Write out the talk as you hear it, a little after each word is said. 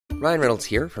Ryan Reynolds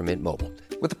here from Mint Mobile.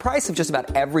 With the price of just about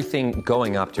everything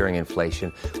going up during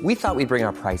inflation, we thought we'd bring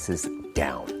our prices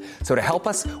down. So to help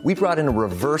us, we brought in a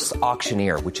reverse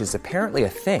auctioneer, which is apparently a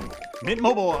thing. Mint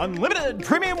Mobile Unlimited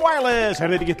Premium Wireless. How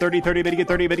to get 30, 30, bit to get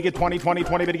 30, bit to get 20, 20,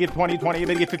 20, bit to get 20, 20,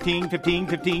 bit to get 15, 15,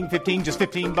 15, 15, just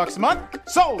 $15 a month?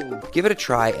 Sold! Give it a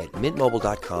try at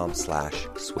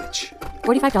mintmobile.com/switch.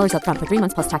 $45 up front for 3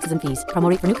 months plus taxes and fees. Promo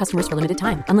rate for new customers for limited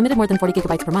time. Unlimited more than 40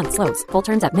 gigabytes per month. Slows full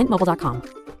terms at mintmobile.com.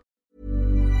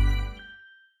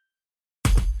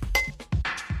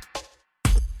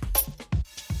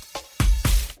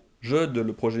 Jeude,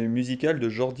 le projet musical de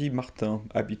Jordi Martin,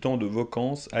 habitant de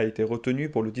Vaucance, a été retenu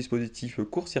pour le dispositif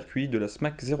court-circuit de la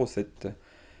SMAC 07.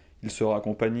 Il sera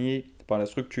accompagné par la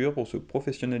structure pour se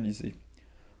professionnaliser.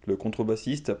 Le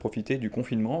contrebassiste a profité du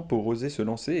confinement pour oser se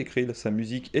lancer et créer sa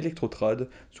musique électro-trad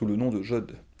sous le nom de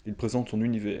Jeude. Il présente son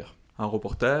univers. Un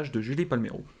reportage de Julie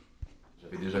Palmero.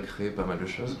 J'avais déjà créé pas mal de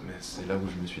choses, mais c'est là où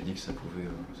je me suis dit que ça pouvait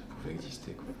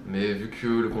exister, quoi. Mais vu que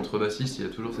le contrebassiste, il y a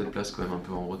toujours cette place quand même un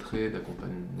peu en retrait,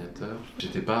 d'accompagnateur,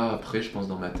 j'étais pas prêt, je pense,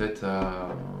 dans ma tête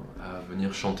à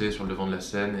venir chanter sur le devant de la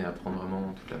scène et à prendre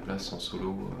vraiment toute la place en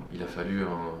solo. Il a fallu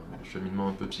un cheminement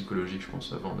un peu psychologique, je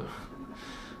pense, avant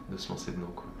de se lancer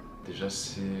dedans, quoi. Déjà,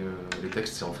 les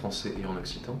textes, c'est en français et en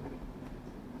occitan.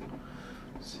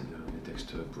 C'est des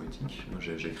textes poétiques. Moi,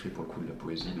 j'écris pour le coup de la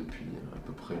poésie depuis à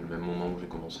peu près le même moment où j'ai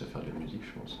commencé à faire de la musique,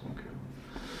 je pense. Donc,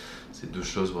 c'est deux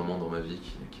choses vraiment dans ma vie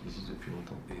qui existent depuis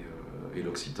longtemps. Et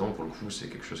l'occitan, pour le coup, c'est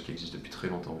quelque chose qui existe depuis très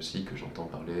longtemps aussi, que j'entends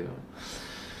parler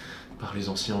par les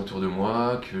anciens autour de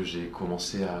moi, que j'ai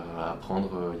commencé à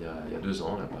apprendre il y a 2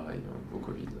 ans, là pareil, au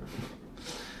Covid.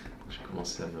 J'ai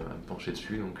commencé à me pencher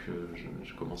dessus, donc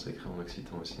je commence à écrire en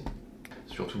occitan aussi.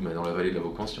 Surtout dans la vallée de la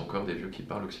Vaucance, il y a encore des vieux qui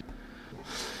parlent occitan.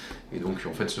 Et donc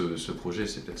en fait ce projet,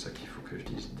 c'est peut-être ça qu'il faut que je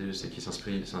dise, c'est qu'il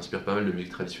s'inspire pas mal de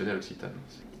musique traditionnelle occitane.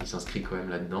 Il s'inscrit quand même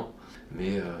là-dedans,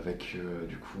 mais avec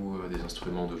du coup des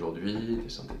instruments d'aujourd'hui, des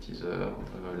synthétiseurs,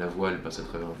 la voix elle passe à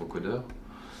travers un vocodeur.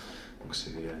 Donc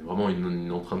c'est vraiment une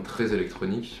empreinte très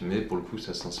électronique, mais pour le coup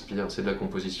ça s'inspire, c'est de la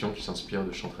composition qui s'inspire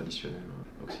de chants traditionnels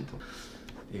occitans.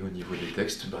 Et au niveau des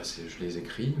textes, je les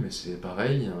écris, mais c'est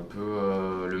pareil, il y a un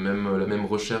peu la même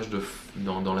recherche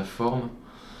dans la forme,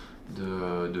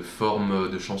 de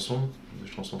formes de chansons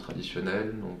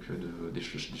traditionnelles, donc des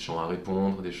chants à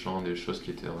répondre, des choses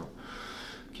qui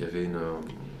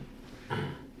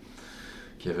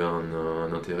avaient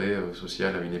un intérêt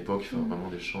social à une époque, enfin, vraiment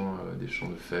des chants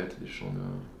de fête, des chants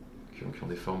qui ont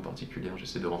des formes particulières.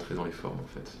 J'essaie de rentrer dans les formes en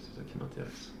fait, c'est ça qui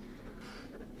m'intéresse.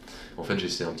 En fait,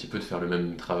 j'essaie un petit peu de faire le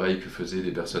même travail que faisaient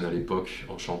des personnes à l'époque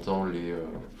en chantant les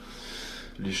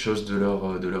choses de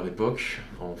leur époque,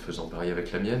 en faisant pareil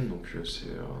avec la mienne. Donc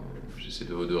j'essaie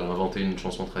de réinventer une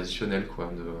chanson traditionnelle,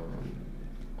 quoi,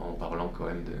 en parlant quand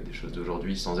même des choses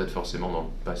d'aujourd'hui, sans être forcément dans le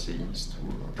passéiste ou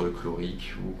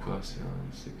folklorique ou quoi.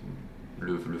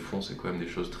 Le fond, c'est quand même des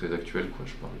choses très actuelles, quoi.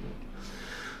 Je parle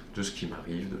de ce qui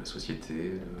m'arrive, de la société,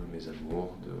 de mes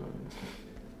amours, de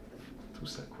tout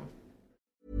ça, quoi.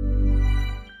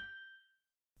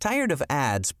 Tired of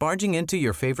ads barging into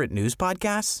your favorite news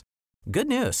podcasts? Good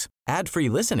news. Ad-free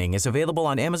listening is available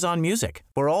on Amazon Music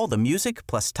for all the music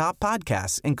plus top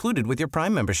podcasts included with your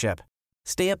Prime membership.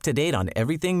 Stay up to date on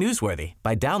everything newsworthy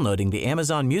by downloading the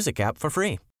Amazon Music app for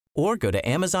free or go to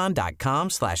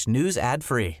amazon.com/news ad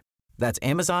free. That's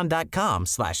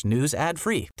amazon.com/news ad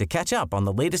free to catch up on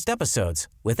the latest episodes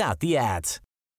without the ads.